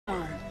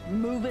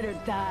Move it or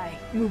die.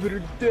 Move it or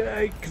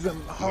die, cause I'm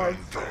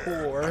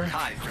hardcore.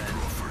 Hi,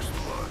 friend. First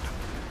blood.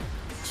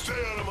 Stay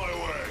out of my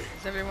way.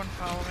 Is everyone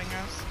following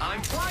us?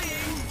 I'm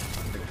flying.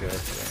 We're good.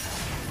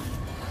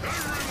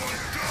 Everyone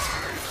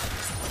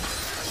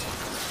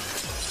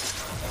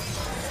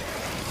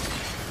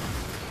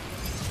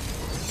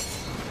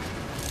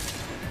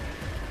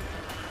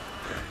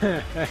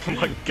die. Oh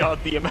my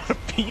god, the amount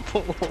of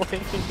people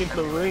landing in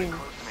the ring.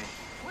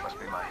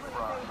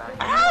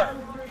 Ah!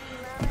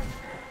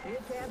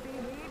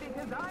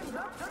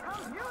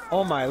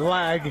 Oh my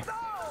lag.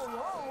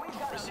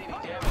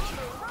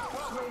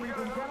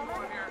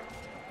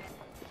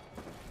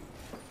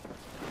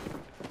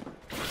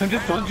 I'm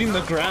just punching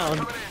the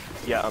ground.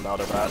 Yeah, I'm out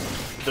of that.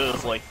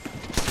 There's like...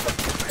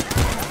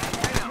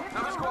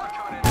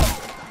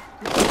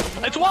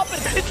 It's whopping!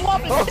 It's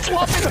whopping! It's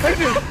whopping!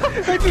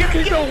 I just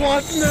kicked the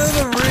Watson out of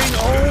the ring.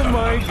 Oh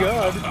my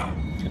god.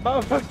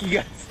 Oh fuck you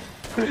guys.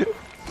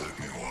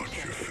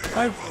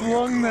 I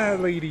flung that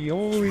lady.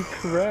 Holy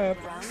crap.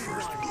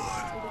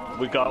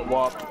 We got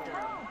whopped.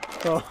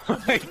 Oh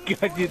my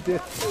god, you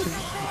did.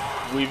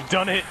 We've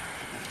done it.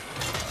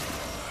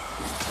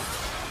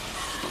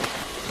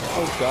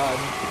 Oh god.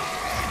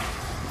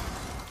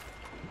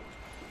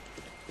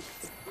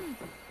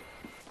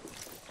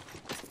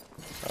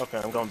 Okay,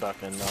 I'm going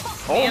back in now.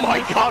 Oh my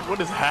god,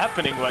 what is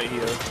happening right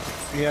here?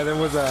 Yeah, there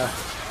was a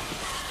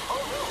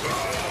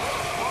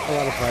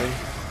lot of fighting.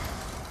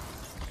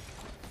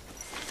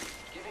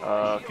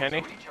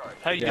 Kenny?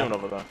 How you doing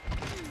over there?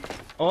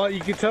 Oh,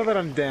 you can tell that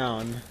I'm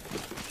down.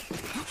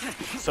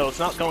 So it's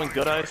not going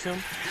good, I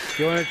assume?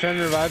 You wanna try and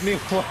revive me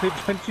while I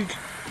punch you?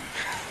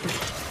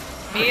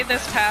 Me and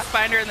this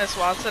Pathfinder and this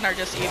Watson are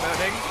just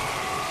emoting.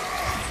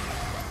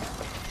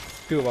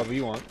 Do whatever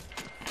you want.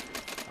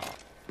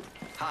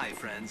 Hi,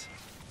 friends.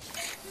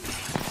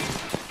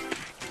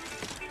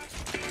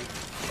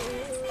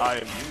 I'm...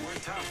 You were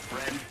tough,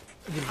 friend.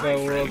 The Hi,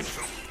 world.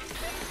 friends.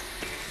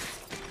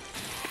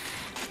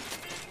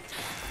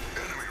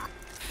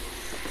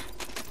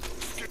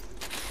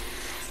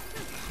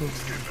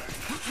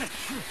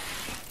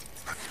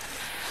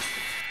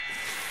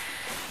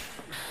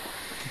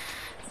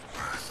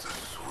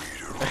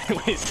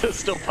 Anyways,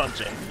 still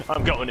punching.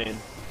 I'm going in.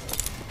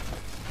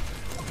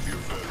 You're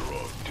better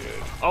off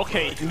dead.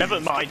 Okay, never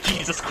mind.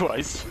 Jesus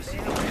Christ.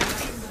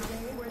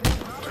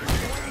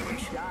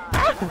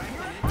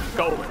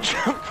 Go.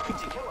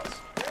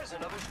 There's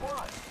another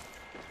squad.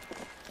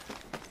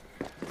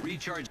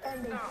 Recharge.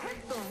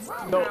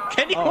 No,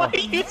 Kenny, why are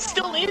you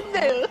still in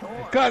there?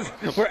 Guys,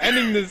 we're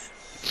ending this.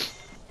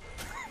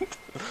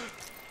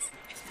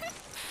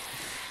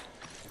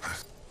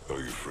 Are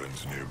your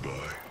friends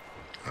nearby?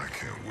 I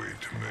can't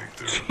wait to make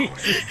their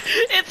acquaintance.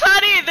 It's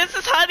Honey! This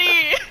is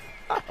Honey!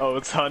 Oh,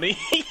 it's Honey.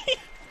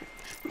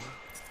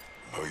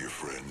 Are your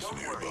friends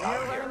nearby?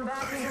 I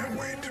can't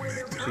wait to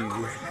make their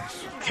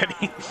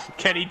acquaintance.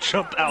 Can he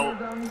jump out?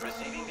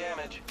 Receiving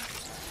damage.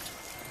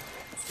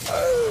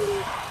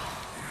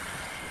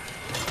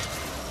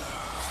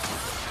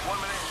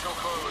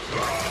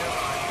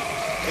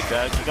 Hey,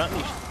 Dad, you got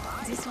any?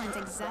 This went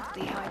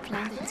exactly how I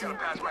planned it to.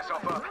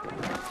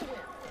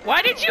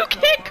 Why did you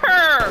kick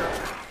her?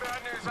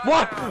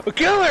 What?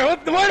 Kill her!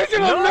 What? Why did you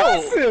have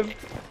massive?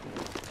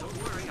 Don't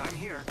worry, I'm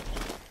here.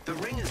 The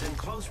ring is in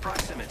close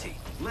proximity.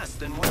 Less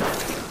than 1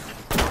 minute.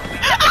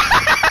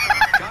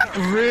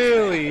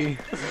 Really?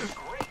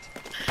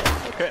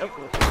 Okay.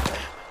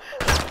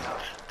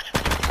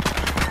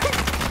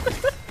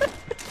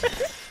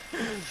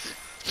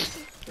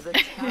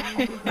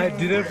 I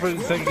did it for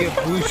so I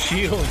get blue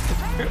shield.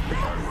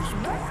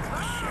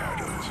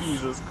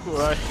 Jesus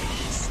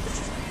Christ.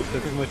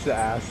 That's too much to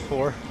ask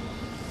for.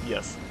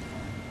 Yes.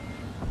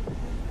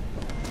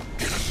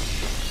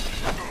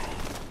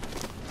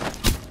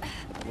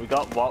 We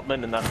got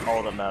Waltman, and that's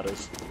all that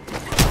matters.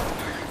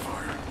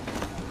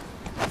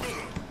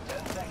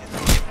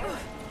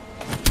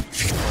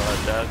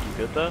 Dad, you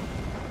good though?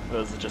 Or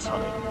is it just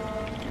Honey?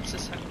 It's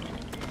just Honey.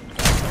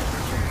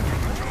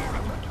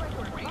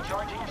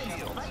 Recharging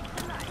shields.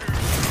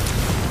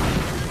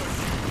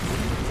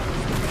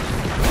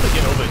 I'm gonna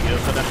get over here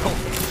for now.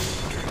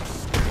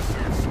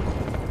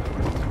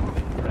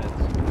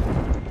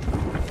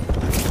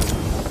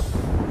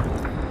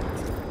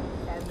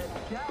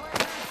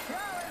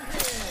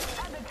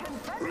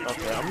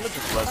 Okay, I'm gonna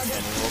just let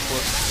Kenny real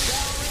quick.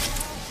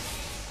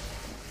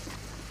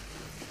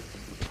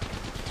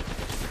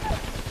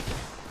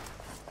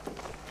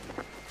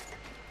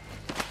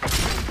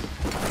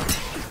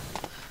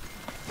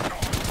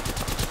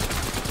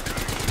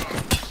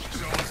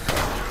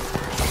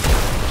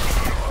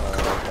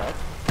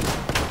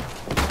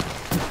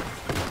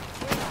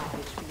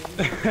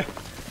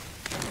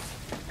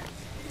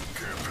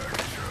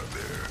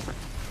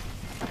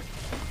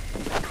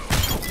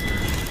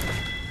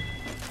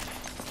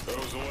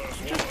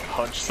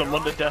 Punch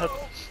someone to death?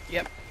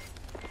 Yep.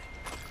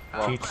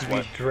 Teach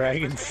me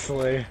Dragon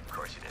Slayer.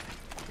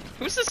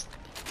 Who's this?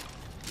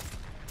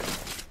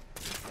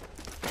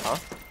 Huh?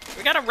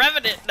 We got a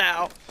Revenant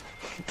now.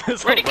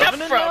 There's Where'd a he come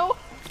Revenant from? now?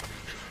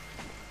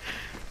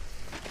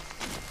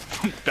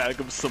 Bag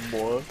him some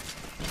more.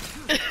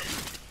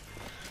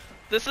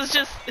 This is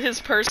just his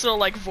personal,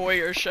 like,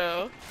 voyeur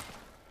show.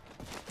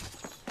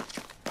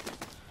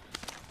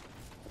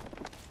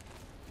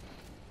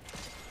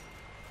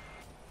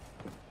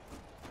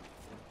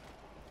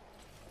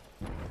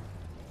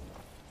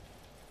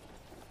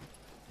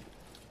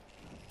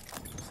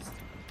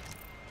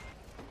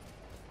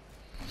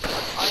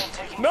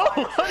 No,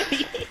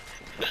 honey!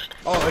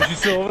 Oh, is she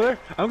still over there?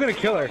 I'm gonna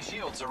kill her.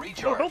 Shields are No,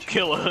 recharged. don't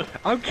kill her.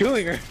 I'm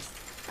killing her.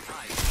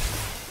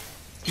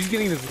 She's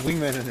getting this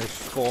wingman in her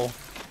skull.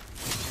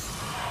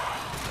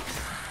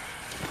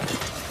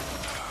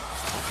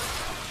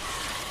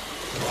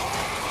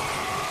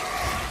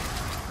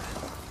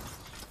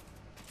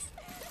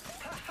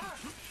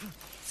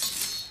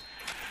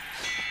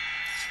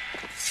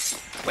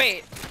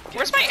 Wait,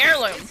 where's my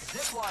heirloom?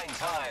 Zipline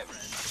time.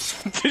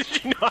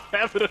 Did you not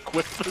have it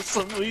equipped for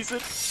some reason?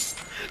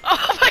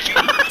 Oh my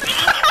god!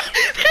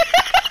 This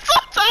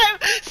whole time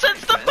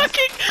since the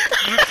fucking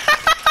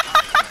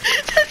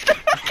since the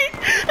fucking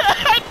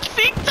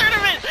Seek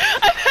tournament,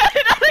 I've had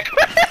it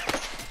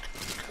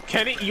unequipped.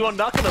 Kenny, you are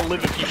not gonna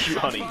live if you shoot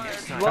honey.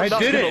 You are I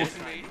not did gonna- it.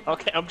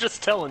 Okay, I'm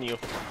just telling you.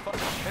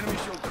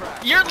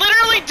 You're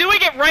literally doing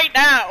it right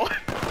now.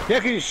 Yeah,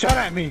 'cause you shot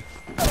at me.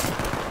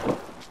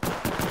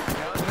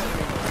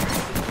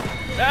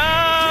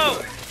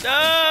 No!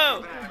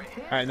 No!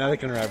 Alright, now they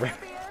can grab her.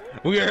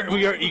 We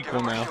are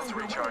equal now.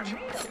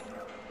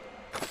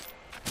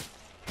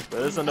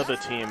 There's another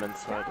team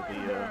inside of the,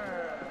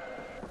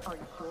 Are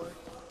you sure?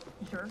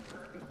 You sure?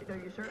 Are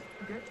you sure?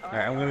 Good.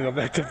 Alright, I'm gonna go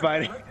back to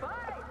fighting.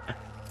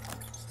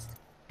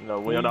 No,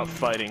 we are not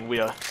fighting, we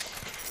are...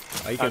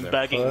 Oh, you guys I'm are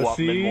bagging Wapman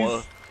pussies.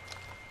 more.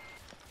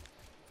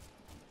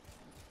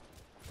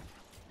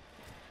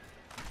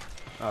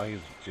 Oh, he's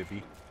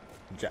Jippy.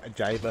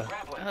 Jiva.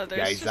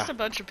 There's Geyser. just a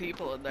bunch of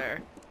people in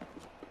there.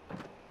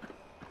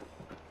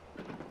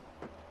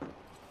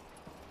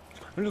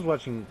 I'm just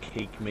watching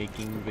cake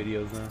making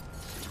videos now.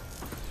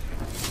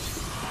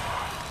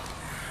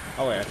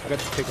 Oh wait, I forgot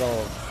to take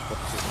all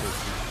what's this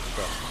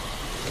stuff.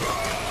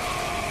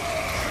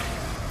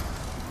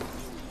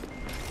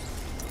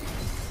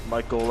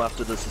 My goal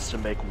after this is to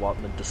make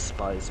Wapman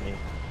despise me.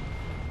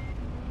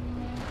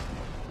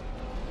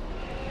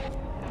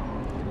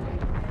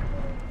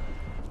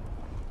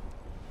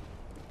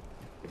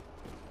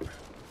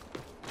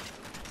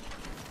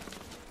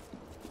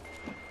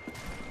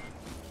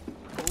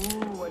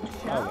 Ooh, a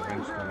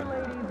challenge,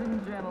 ladies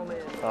and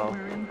gentlemen. Oh.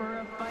 We're in for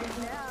a fight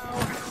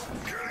now.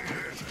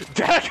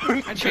 Dag!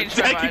 I changed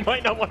my Dag, you mind.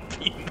 might not want to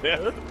be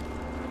there.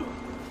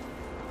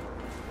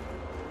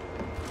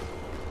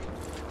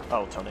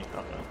 Oh, Tony,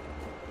 okay.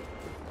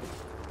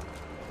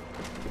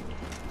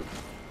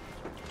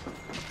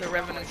 The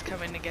Revenant's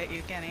coming to get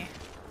you, Kenny.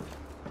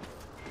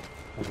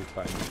 I'll be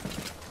fine.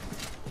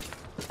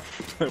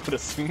 I would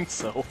assume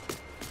so.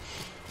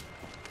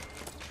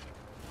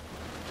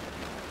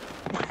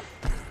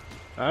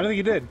 I don't think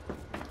you did.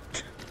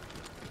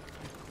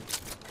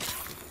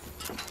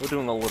 We're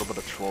doing a little bit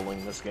of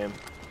trolling this game.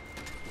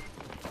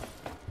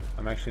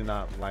 I'm actually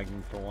not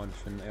lagging for once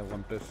in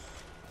Olympus.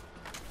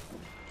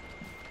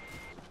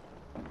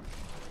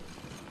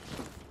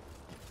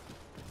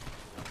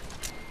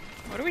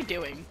 What are we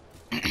doing?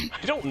 I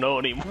don't know I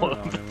anymore.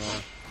 don't know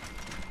anymore.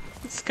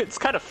 It's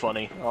kind of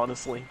funny,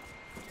 honestly.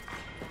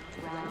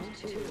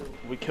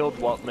 We killed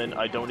Wapman.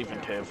 I don't even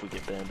care if we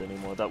get banned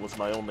anymore. That was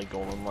my only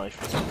goal in life.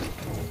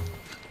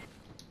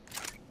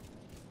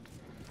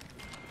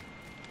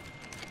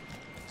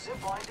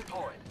 Zipline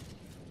deployed.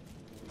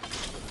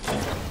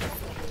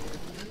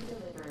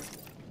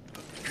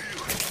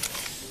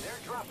 They're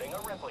dropping a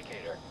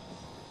replicator.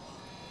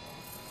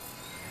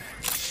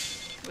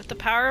 With the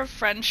power of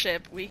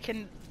friendship, we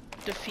can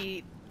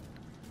defeat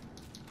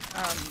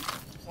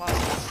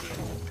Watson's team.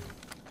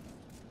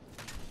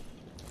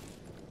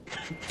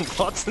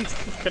 Watson's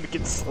gonna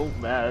get so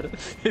mad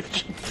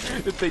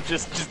if they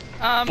just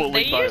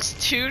bully They by-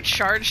 used 2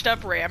 charged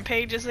up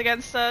rampages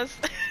against us.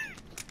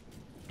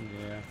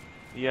 Yeah.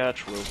 Yeah,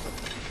 true.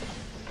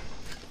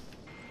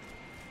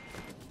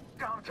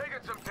 I'm taking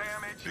some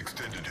damage.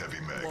 Extended heavy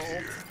mag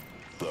here.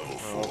 Level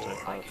I'll 4. take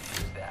that.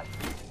 That.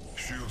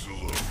 Shields are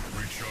low.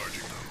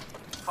 Recharging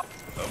them.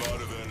 I'm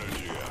out of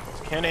energy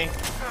ammo. Kenny,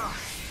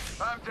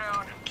 I'm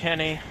down.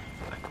 Kenny,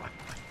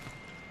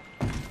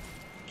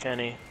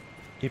 Kenny.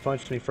 He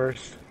punched me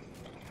first.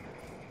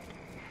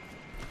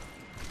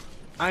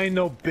 I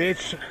know,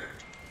 bitch.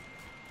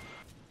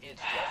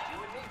 It's just you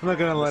and me. I'm not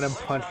gonna let him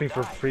punch me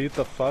for free. What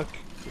the fuck?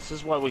 This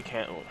is why we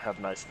can't have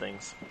nice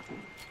things.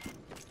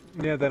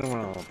 Yeah, they don't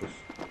want to help us.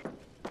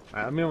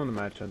 Alright, let me on the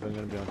match end. I'm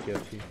gonna be on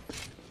TFT.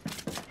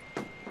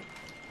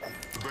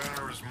 The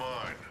banner is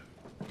mine.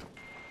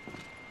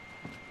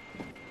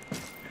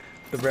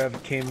 The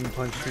Rev came and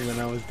punched me when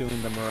I was doing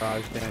the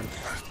Mirage dance.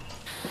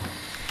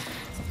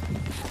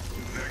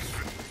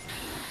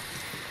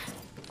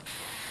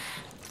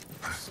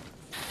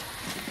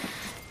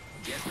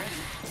 Get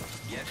ready.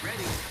 Get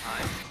ready.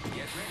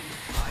 Get ready.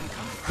 I'm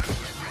coming. Get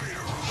ready.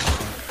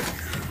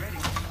 Get ready.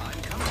 I'm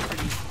coming for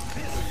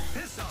you.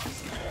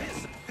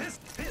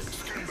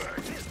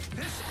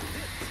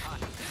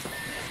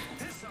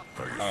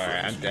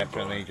 I'm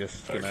definitely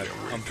just gonna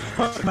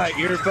unplug my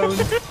earphones.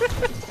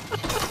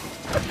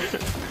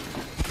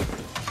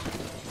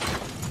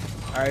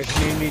 Alright, if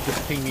you need me,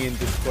 just ping me in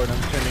Discord.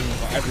 I'm turning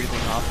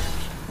everything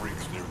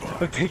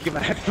off. I'm taking my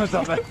headphones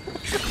off. I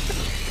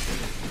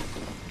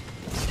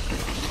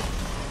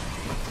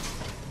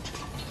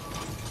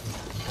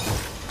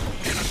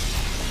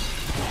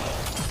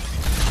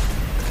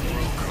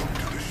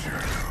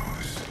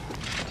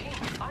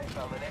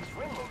found the next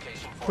ring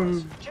location for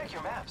us. Check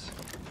your maps.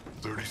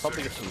 30 I'll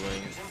take seconds. some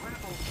rings. Using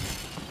grapple.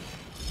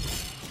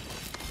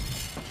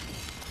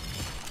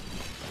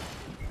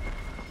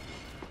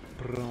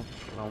 Brum,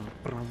 brum,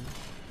 brum.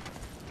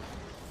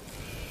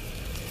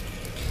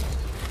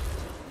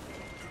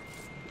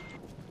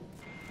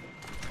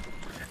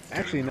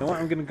 Actually, you know what?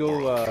 I'm gonna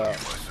go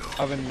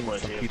oven What,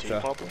 some AFT pizza.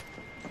 Papa?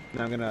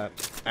 And I'm gonna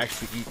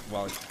actually eat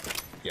while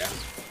yeah.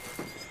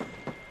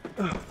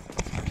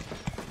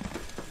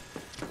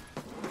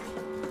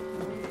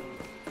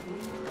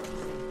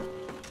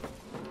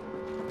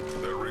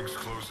 That ring's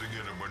closing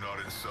in and we're not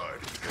inside.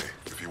 Hey,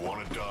 if you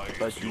want to die,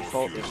 By it's your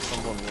default, funeral. if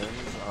someone wins,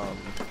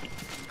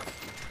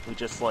 we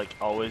just like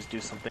always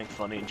do something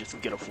funny and just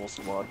get a full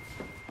squad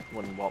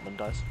when Waltman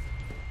dies.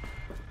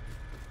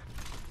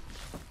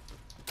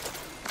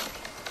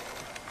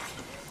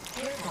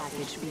 Care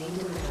package being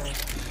delivered.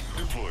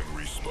 Deploying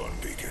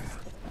respawn beacon.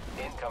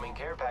 Incoming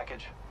care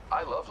package.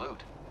 I love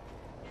loot.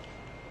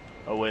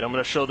 Oh wait, I'm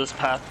gonna show this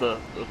path the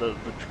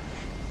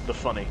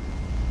funny.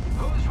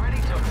 Who's ready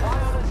to fly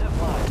on a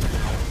zip line?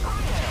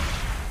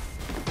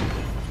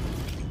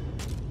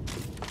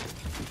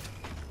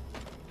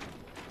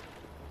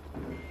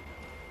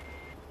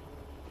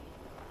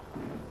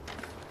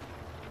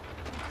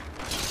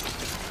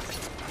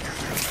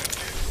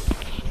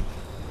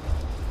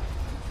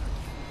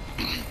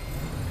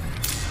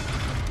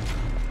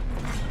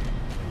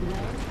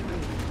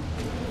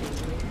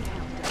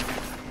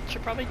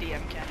 Should probably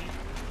DM Kenny.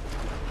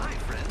 Hi,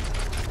 friends.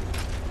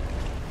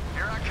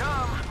 Here I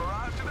come.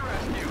 Barrage to the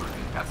rescue.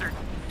 After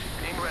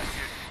being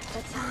rescued.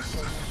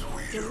 Attention.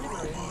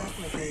 Delivering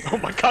replicator. Oh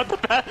my god, the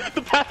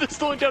path is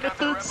slowing down to Got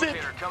the third zip!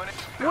 replicator coming in.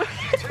 What?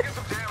 Taking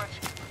some damage.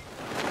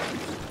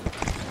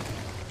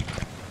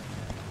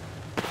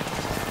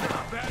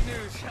 Bad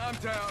news. I'm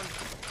down.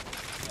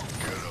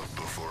 Get up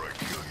before I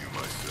kill you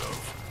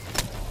myself.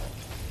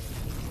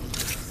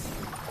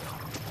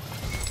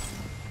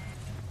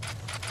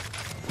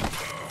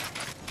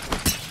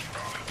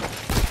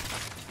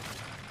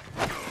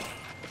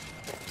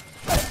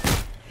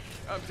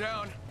 I'm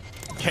down.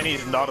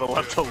 Kenny's not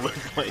allowed to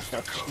live right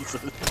now,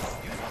 Jesus.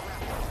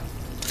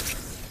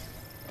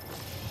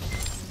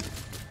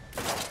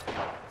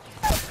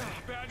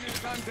 Bad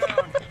news. I'm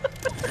down.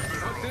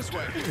 Look this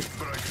way.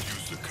 But I could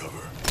use the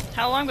cover.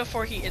 How long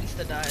before he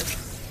insta dies?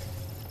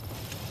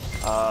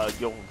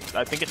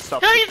 I think it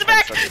stops. No, at he's 10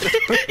 back! seconds.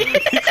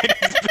 He's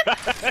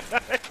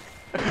back!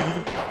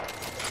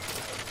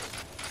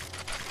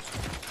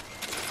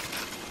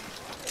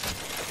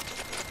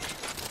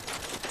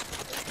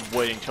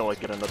 Waiting till I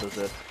get another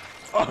zip.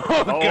 Oh,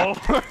 God.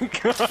 my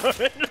god!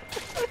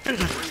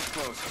 Rings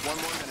close. 1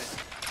 more minute.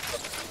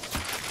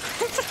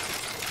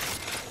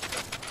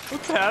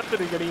 What's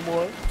happening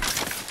anymore?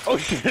 Oh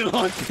shit,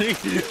 launching.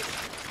 Here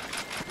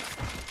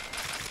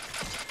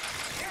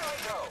I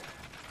go.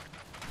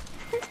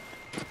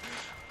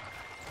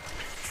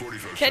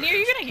 45 Kenny, are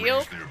you seconds. gonna heal?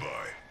 Rings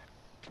nearby.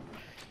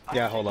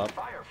 Yeah, hold up.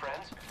 Fire,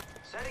 friends.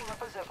 Setting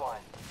up a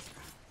zipline.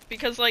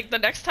 Because, like, the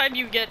next time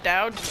you get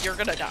down, you're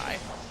gonna die.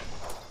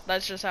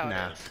 That's just how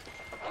Nah. it is.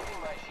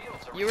 Giving my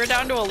shields a You were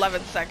down to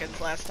 11 seconds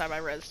last time I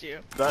rezzed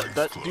you.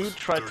 That dude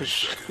tried to Oh,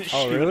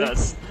 shoot really?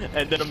 us,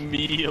 and then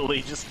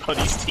immediately just put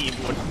his team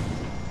went.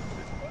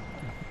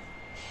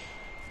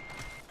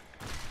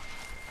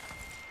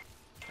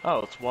 Oh,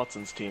 it's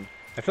Watson's team.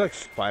 I feel like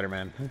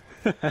Spider-Man.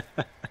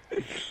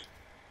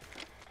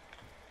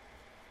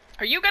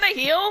 Are you gonna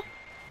heal?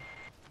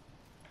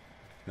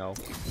 No.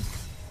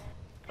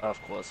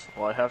 Of course.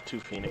 Well, I have 2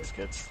 Phoenix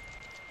kits.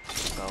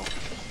 So.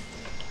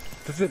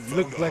 Does it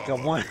look like a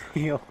one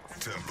heal?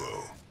 Tempo.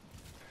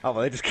 Oh,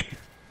 well, they just came.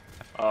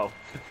 Oh.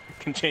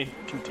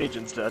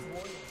 Contagion's dead.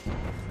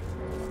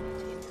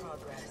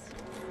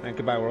 Alright,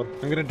 goodbye, world.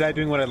 I'm gonna die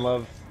doing what I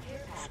love.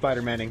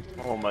 Spider-Manning.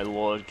 Oh my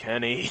lord,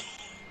 Kenny.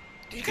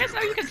 Do you guys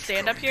know you can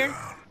stand up here?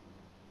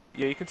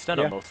 Yeah, you can stand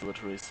Yeah. on most of the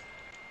trees.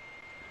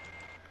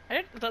 I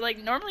didn't, but, like,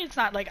 normally it's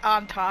not, like,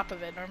 on top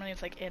of it. Normally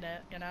it's, like, in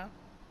it, you know?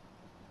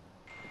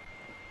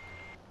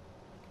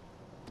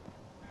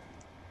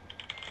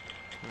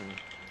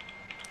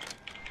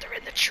 They're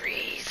in the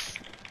trees.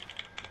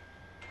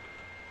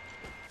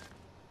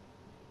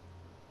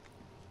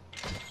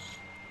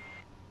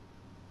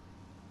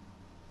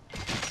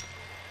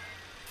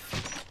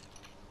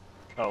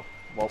 Oh,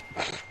 well.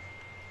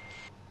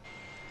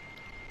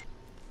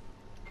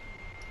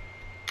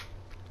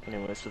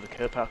 Anyways, to the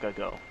care pack I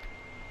go.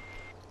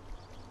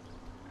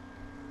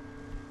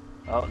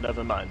 Oh,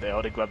 never mind. They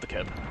already grabbed the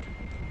care pack.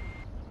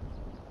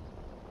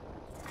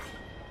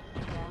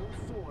 Round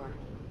 4.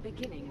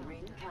 Beginning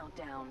ring countdown.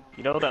 countdown.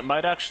 You know, that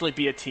might actually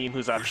be a team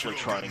who's actually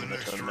trying in the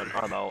tournament.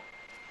 I'm out.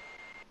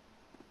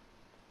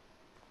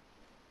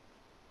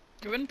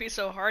 It wouldn't be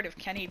so hard if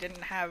Kenny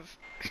didn't have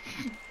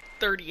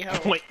 30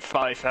 health. Wait,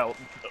 5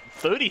 health.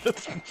 30?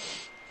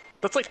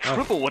 That's like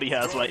triple what he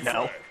has right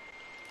now.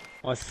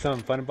 Want to see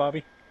something funny,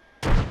 Bobby?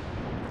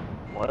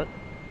 What?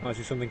 Want to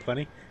see something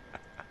funny?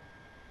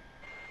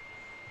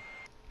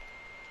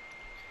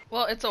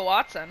 Well, it's a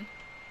Watson.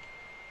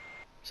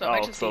 So it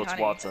might just be it's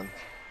Honey. Watson.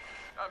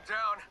 I'm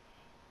down.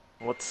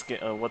 What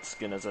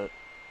skin is it?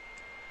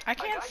 I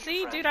can't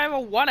see, dude. I have a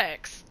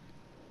 1x.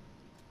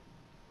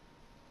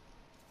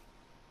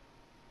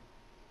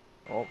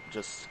 Well,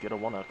 just get a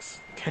 1x.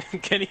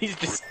 Kenny's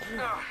just...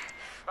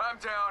 I'm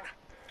down.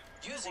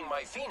 Using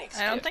my Phoenix.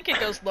 I don't think it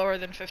goes lower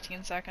than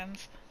 15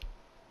 seconds.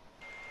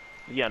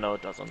 Yeah, no,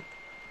 it doesn't.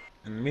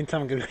 In the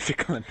meantime, I'm gonna go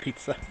chicken and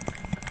pizza.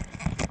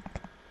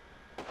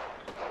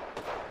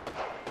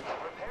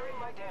 Repairing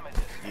my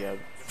damages. Yeah.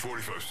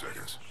 45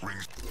 seconds.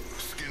 Rings.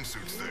 Skin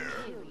suits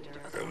there.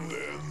 And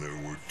then there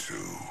were 2.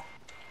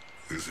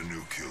 There's a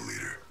new kill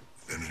leader,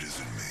 and it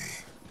isn't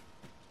me.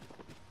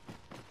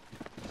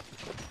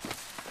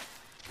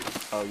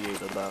 Oh, yeah,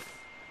 they're back.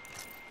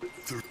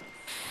 That's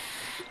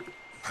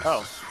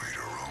Oh. the sweet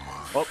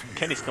aroma. Oh,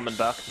 Kenny's coming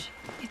back.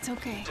 It's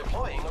okay.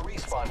 Deploying a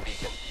respawn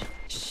beacon.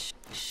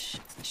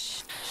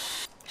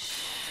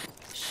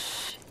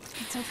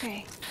 It's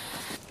okay.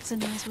 The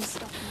noise will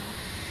stop now.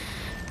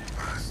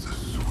 That's the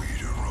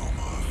sweet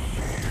aroma of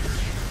fear.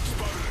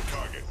 Spotted a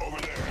target over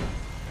there.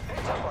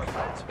 Heads up, our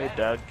friends. Hey,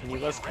 Dad, can you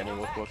res Kenny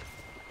real quick?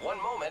 One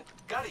moment.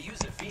 Gotta use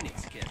a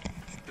Phoenix kit.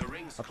 The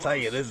ring's I'll tell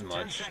you close. this 10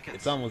 much. seconds.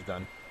 It's almost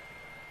done.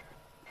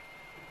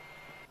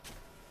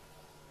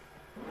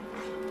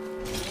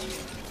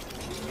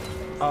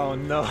 Oh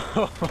no!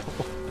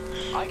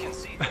 I can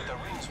see that the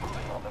ring's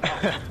moving on the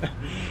map.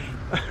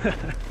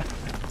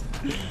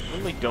 I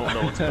really don't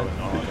know what's going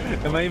on.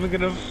 Am I even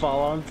gonna fall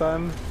on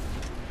time?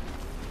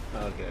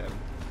 Okay.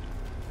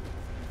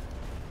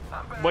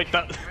 Wait,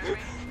 that...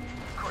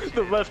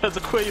 the ref has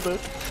a Quaver.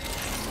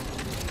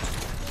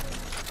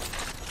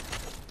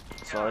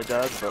 Sorry,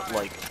 Dad, but,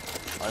 like,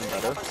 I'm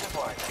better.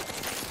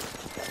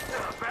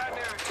 Bad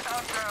news.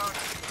 I'm down.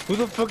 Who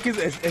the fuck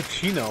is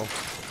Chino?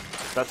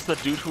 That's the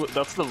dude who...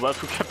 That's the ref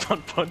who kept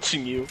on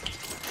punching you.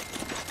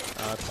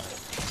 That's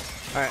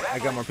fine. Alright, I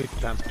got more pizza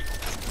time.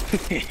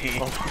 They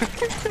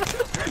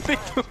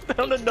threw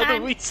down another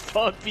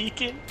respawn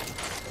beacon.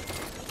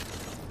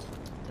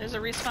 There's a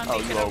respawn Oh,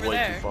 beacon you are over way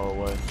there. too far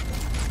away.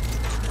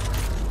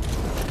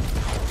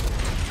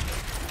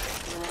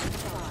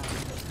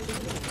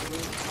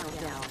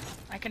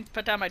 I can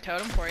put down my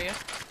totem for you.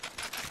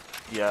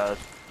 Yeah.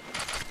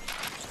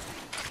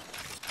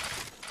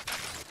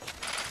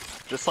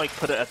 Just like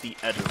put it at the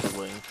edge of the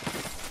ring.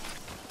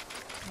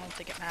 I don't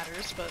think it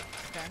matters, but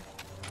okay.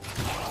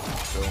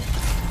 So.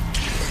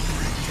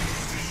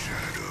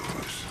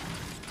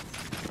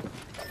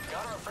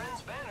 Got our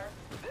friend's banner.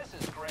 This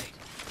is great.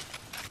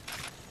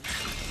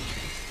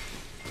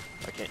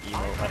 I can't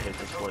emote, I hate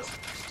this voice.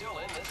 Still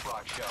in this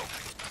rock show.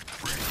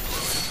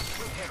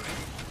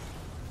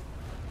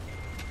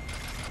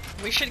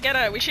 We should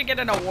get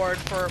an award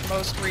for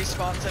most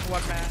respawns in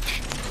one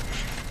match.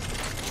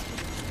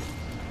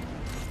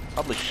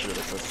 Probably should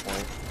at this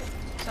point.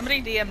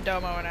 Somebody DM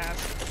Domo and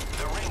ask.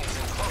 The ring is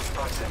in close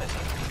proximity.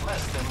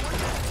 Less than 1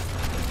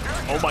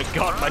 minute. Oh my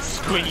god, my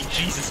screen,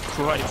 Jesus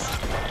Christ.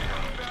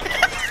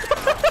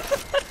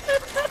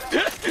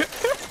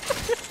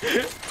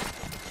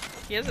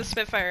 He has a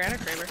Spitfire and a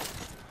Kraber.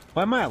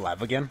 Why am I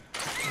alive again?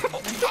 I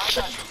got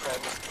you,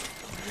 friend.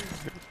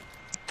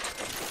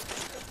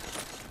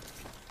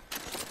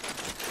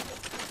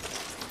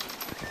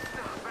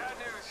 Bad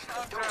news.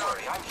 Don't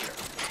worry, I'm here.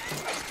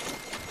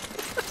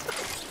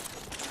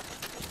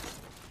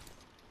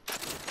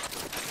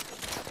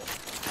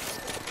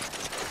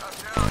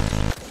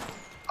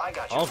 I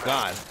got you. Oh friend.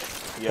 god.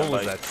 Yeah, What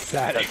was my that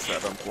static?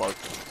 headset unplugged.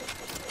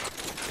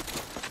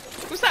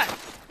 Who's that?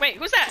 Wait,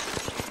 who's that?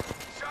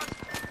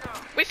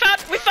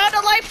 We found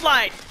a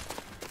lifeline!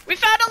 We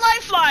found a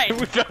lifeline!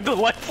 We found the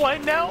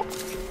lifeline now?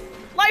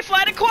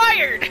 Lifeline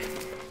acquired!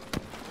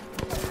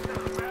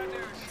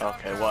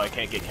 Okay, well I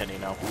can't get Kenny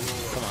now.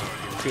 Come on.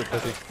 Do it,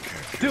 pussy.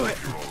 Do it!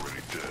 You're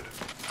already dead.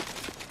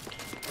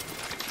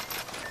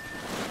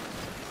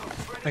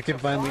 I can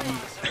finally eat.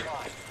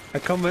 I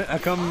come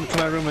to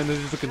my room and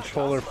there's just a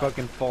controller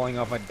fucking falling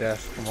off my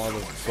desk from all the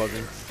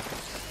bugging.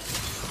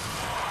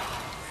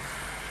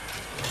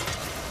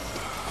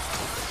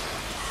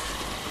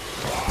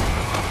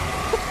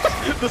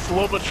 This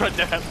Loba tried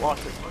to headlock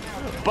it.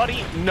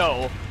 Buddy,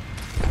 no.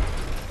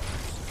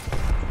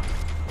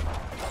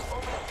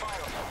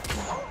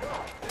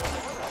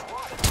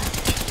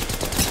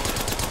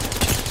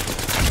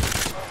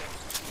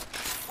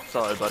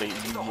 Sorry, buddy,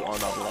 you are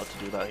not allowed to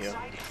do that here.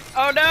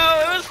 Oh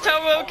no, it was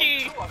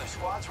Tomoki! 2 other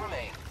squads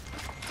remain.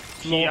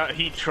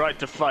 He tried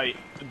to fight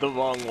the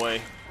wrong way.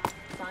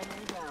 Final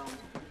round.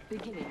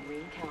 Beginning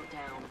ring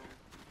countdown.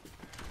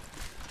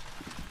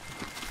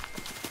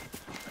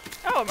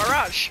 Oh,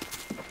 Mirage.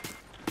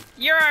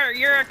 You're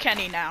a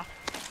Kenny now.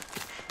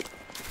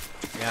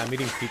 Yeah, I'm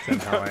eating pizza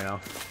now right now.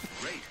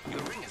 Great. The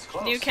ring is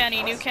close. New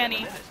Kenny, new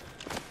Kenny.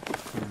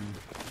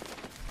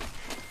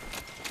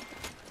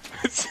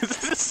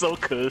 This is so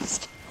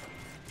cursed.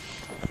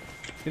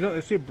 You know, they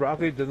say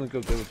broccoli doesn't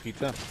go good with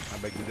pizza. I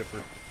beg to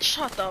differ.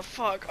 Shut the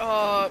fuck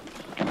up.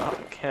 Oh,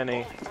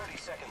 Kenny. Only 30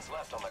 seconds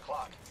left on the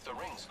clock. The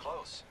ring's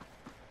close.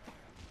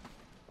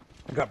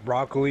 I got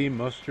broccoli,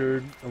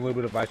 mustard, a little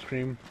bit of ice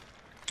cream,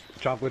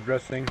 chocolate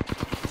dressing.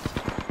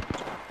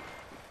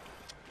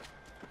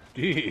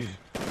 Jeez.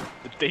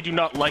 They do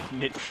not like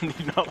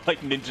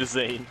Ninja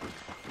Zane.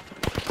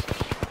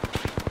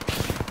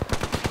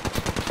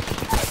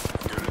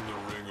 Get in the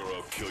ring or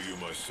I'll kill you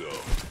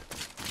myself.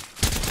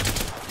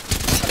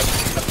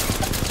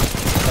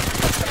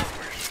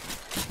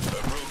 I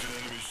broke an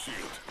enemy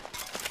shield.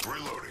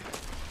 Reloading.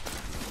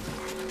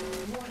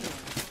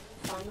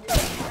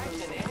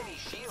 Cracked an enemy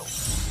shield.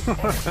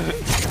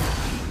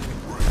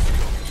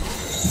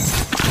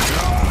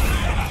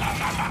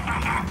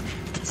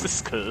 This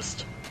is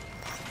cursed.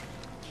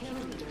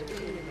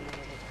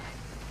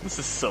 This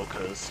is so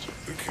cursed.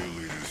 The kill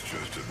leader's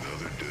just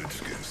another dead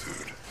skin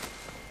suit.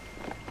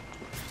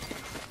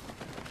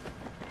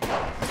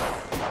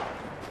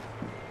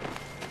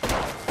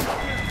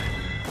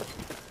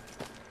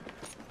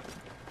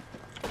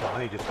 Oh,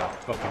 he just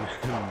got fucking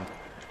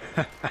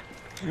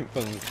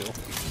fucking kill.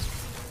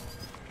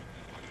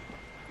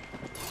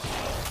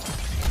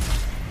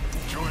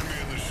 Join me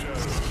in the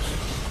shadows.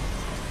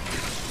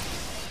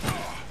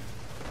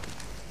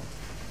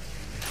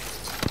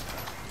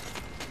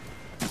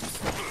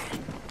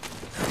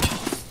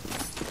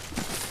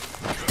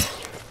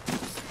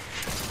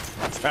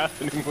 What's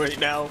happening right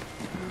now?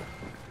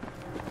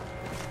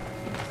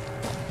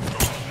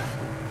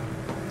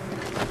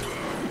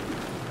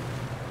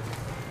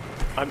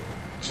 I'm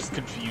just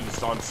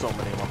confused on so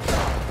many levels.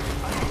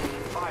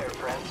 Fire,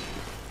 friend.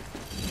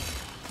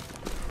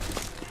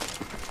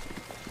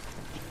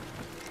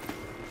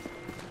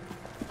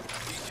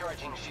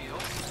 Recharging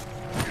shield.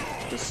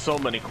 There's so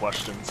many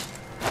questions.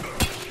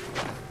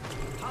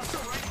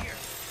 Hostile right here.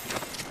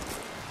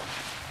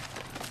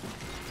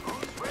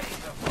 Who's ready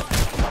to fight?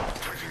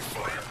 Taking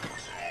fire.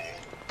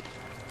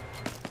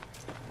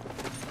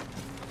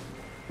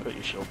 Put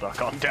your shield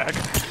back on, Dag.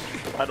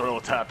 I don't know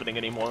what's happening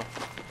anymore.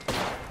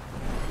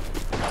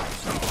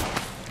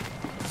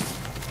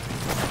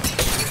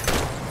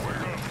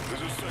 Wake up.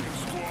 There's a second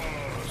squad on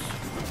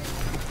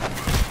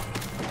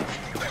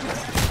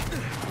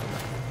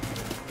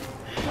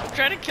us.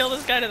 Try to kill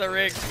this guy to the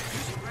rig.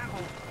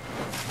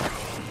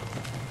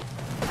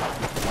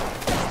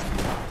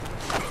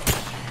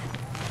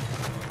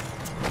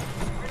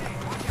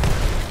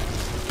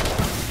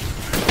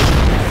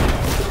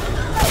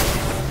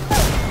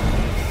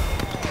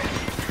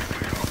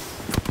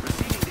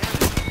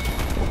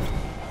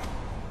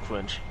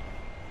 Cringe.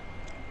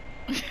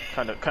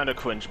 Kinda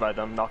cringe by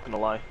them, not gonna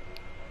lie.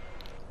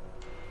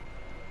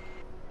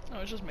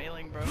 Oh, it's just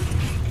mailing, bro.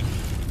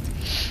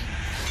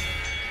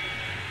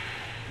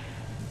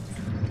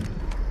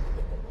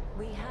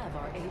 We have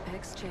our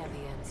Apex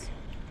champions.